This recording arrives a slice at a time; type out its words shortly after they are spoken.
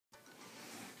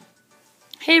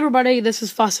Hey everybody, this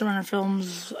is Foster Runner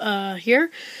Films here.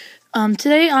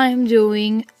 Today I'm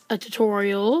doing a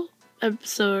tutorial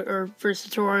first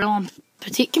tutorial on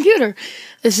Petit computer.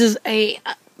 This is a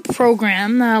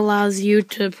program that allows you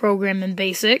to program in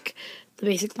BASIC, the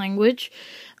basic language.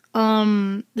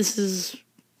 This is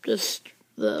just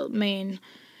the main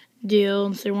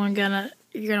deal, so you're gonna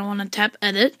want to tap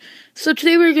edit. So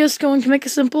today we're just going to make a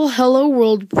simple Hello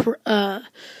World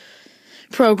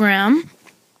program.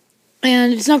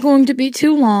 And it's not going to be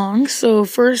too long, so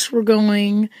first we're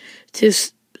going to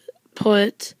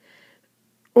put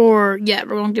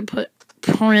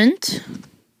print,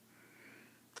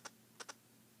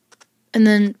 and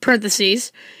then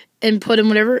parentheses, and put in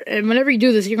whenever you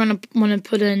do this, you're going to want to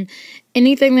put in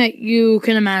anything that you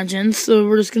can imagine. So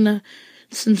we're just going to,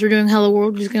 since we're doing Hello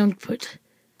World, we're just going to put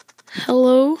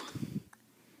Hello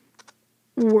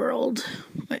World.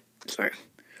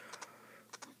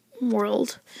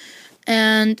 World.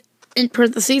 And in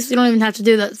parentheses, you don't even have to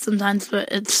do that sometimes,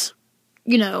 but it's,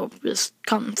 just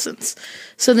common sense.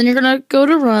 So then you're going to go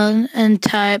to run and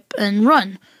type and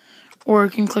run. Or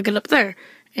you can click it up there.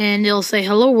 And it'll say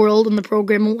hello world and the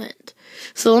program will end.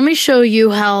 So let me show you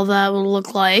how that will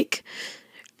look like.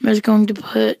 I'm just going to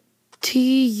put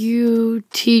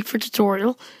TUT for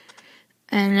tutorial.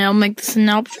 And it'll make this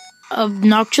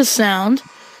obnoxious sound.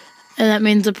 And that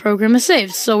means the program is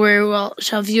saved. So we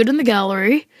shall view it in the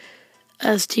gallery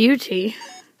as TUT.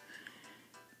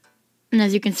 And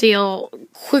as you can see, I'll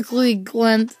quickly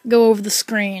go over the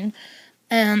screen.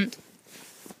 And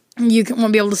you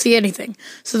won't be able to see anything.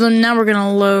 So then now we're going to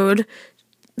load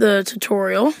the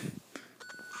tutorial.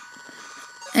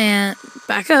 And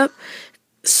back up.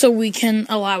 So we can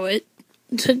allow it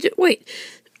to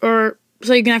so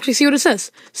you can actually see what it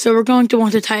says. So we're going to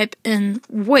want to type in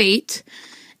wait.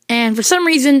 And for some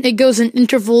reason, it goes in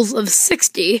intervals of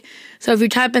 60. So if you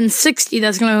type in 60,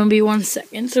 that's going to be 1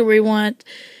 second. So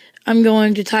I'm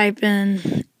going to type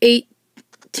in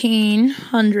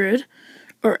 1800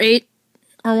 or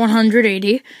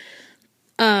 180.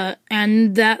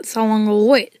 And that's how long we'll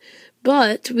wait.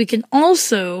 But we can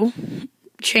also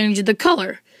change the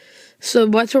color. So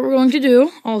that's what we're going to do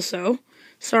also.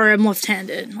 Sorry, I'm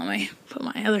left-handed. Let me put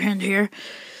my other hand here.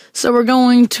 So we're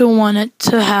going to want it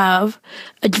to have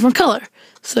a different color.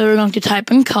 So we're going to type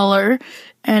in color.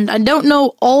 And I don't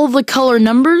know all the color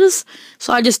numbers,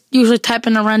 so I just usually type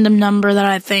in a random number that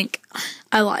I think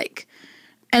I like.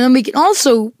 And then we can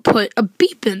also put a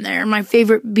beep in there. My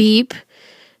favorite beep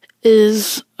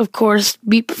is, of course,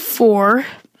 beep 4.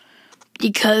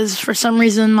 Because for some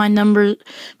reason my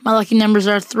lucky numbers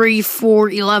are 3,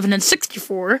 4, 11, and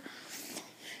 64.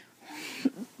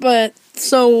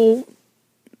 So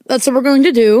that's what we're going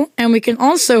to do, and we can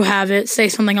also have it say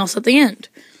something else at the end.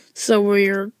 So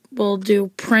we'll do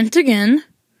print again,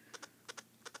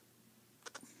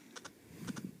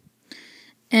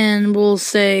 and we'll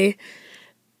say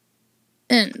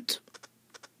end.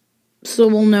 So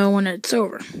we'll know when it's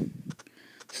over.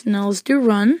 So now let's do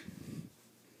run.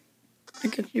 I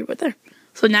could do it right there.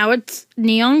 So now it's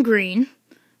neon green.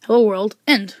 Hello world,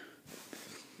 end.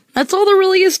 That's all there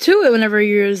really is to it whenever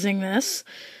you're using this.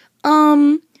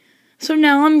 So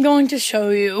now I'm going to show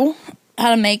you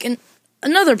how to make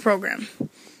another program.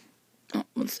 Oh,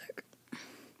 1 sec.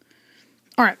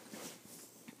 Alright.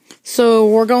 So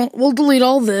we'll delete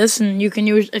all this, and you can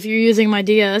if you're using my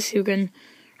DS, if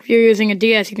you're using a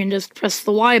DS, you can just press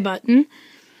the Y button,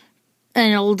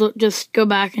 and it'll just go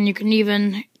back, and you can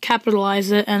even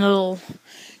capitalize it, and it'll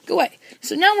go away.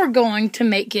 So now we're going to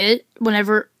make it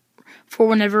whenever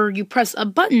you press a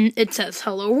button, it says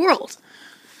hello world.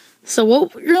 So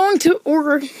what you're going to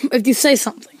order if you say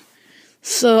something.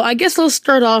 So I guess I'll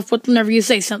start off with whenever you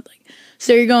say something.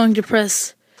 So you're going to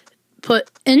put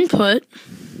input,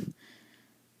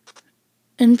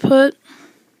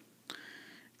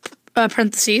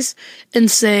 parentheses,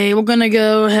 and say, we're going to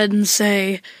go ahead and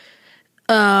say,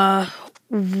 what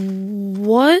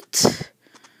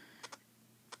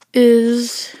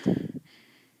is,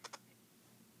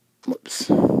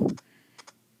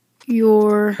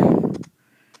 your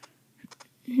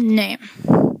name?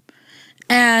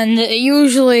 And it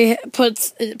usually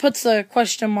puts a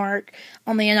question mark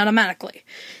on the end automatically.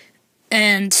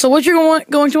 And so what you're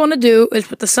going to want to do is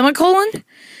put the semicolon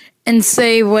and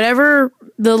say whatever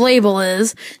the label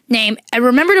is, name, and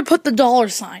remember to put the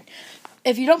 $sign.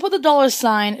 If you don't put the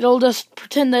 $sign, it'll just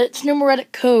pretend that it's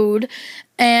numeric code,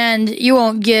 and you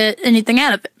won't get anything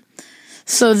out of it.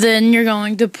 So then you're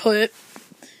going to put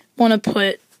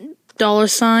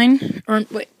 $sign, or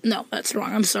wait, no, that's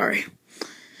wrong, I'm sorry.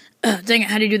 Dang it,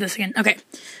 how do you do this again? Okay,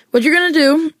 what you're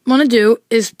gonna want to do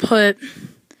is put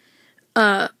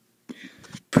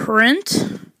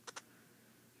print.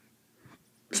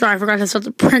 Sorry, I forgot to set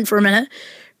the print for a minute.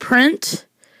 Print,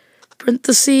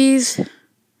 parentheses,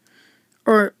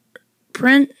 or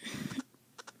print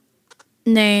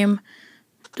name,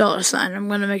 $sign. I'm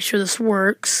going to make sure this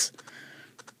works.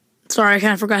 Sorry, I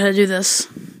kind of forgot how to do this.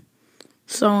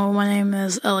 So my name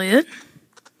is Elliot.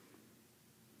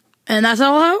 And that's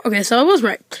all. Okay, so I was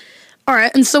right. All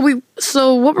right, and so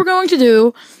what we're going to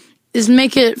do is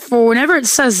make it for whenever it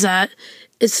says that,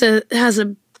 it has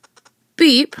a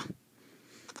beep,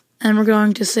 and we're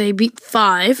going to say beep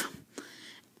 5,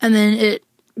 and then it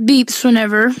beeps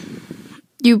whenever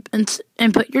you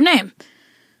input your name.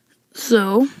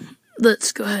 So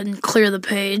let's go ahead and clear the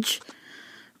page,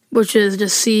 which is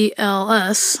just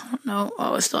CLS. No,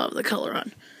 I still have the color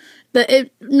on. But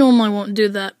it normally won't do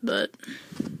that, but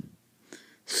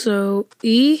so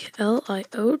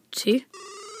ELIOT,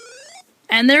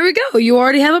 and there we go. You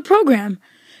already have a program.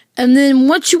 And then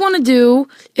what you want to do,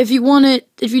 if you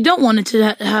don't want it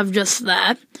to have just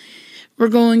that, we're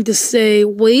going to say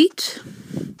wait.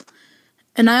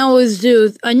 And I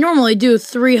normally do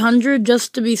 300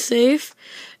 just to be safe.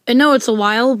 I know it's a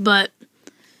while, but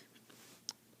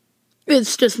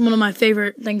it's just one of my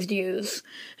favorite things to use.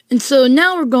 And so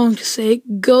now we're going to say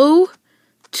go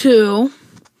to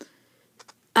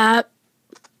at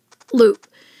loop.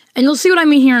 And you'll see what I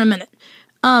mean here in a minute.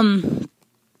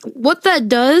 What that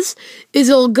does is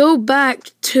it'll go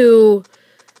back to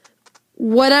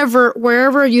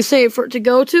wherever you say it for it to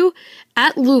go to.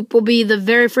 At loop will be the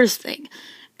very first thing.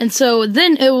 And so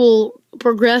then it will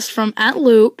progress from at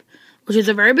loop, which is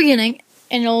the very beginning,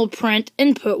 and it'll print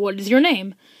input, what is your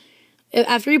name?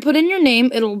 After you put in your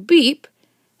name, it'll beep,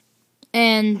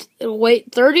 and it'll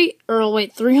wait 30, or it'll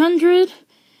wait 300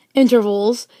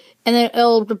 intervals, and then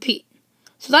it'll repeat.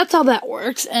 So that's how that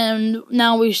works, and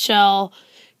now we shall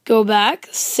go back,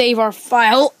 save our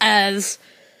file as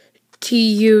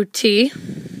TUT,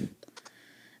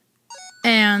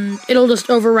 and it'll just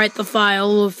overwrite the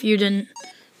file if you didn't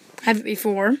have it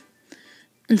before.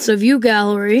 And so view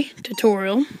gallery,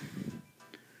 tutorial,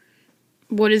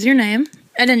 what is your name?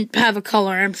 I didn't have a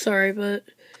color, I'm sorry, but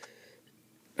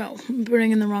oh, I'm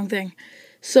putting in the wrong thing.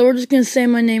 So we're just going to say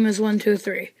my name is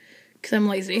 123, because I'm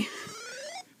lazy.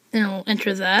 And it'll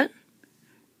enter that.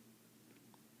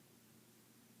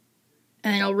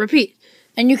 And it'll repeat.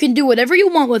 And you can do whatever you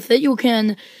want with it. You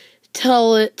can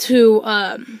tell it to,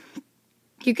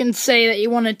 you can say that you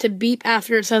want it to beep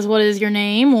after it says what is your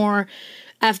name, or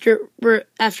after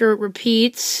it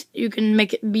repeats, you can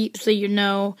make it beep so you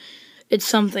know it's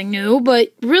something new.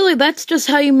 But really, that's just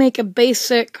how you make a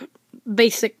basic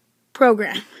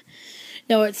program.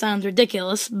 No, it sounds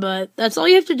ridiculous, but that's all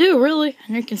you have to do, really.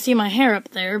 And you can see my hair up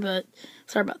there, but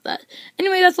sorry about that.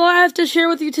 Anyway, that's all I have to share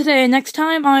with you today. Next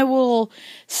time, I will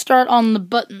start on the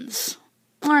buttons.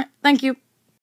 Alright, thank you.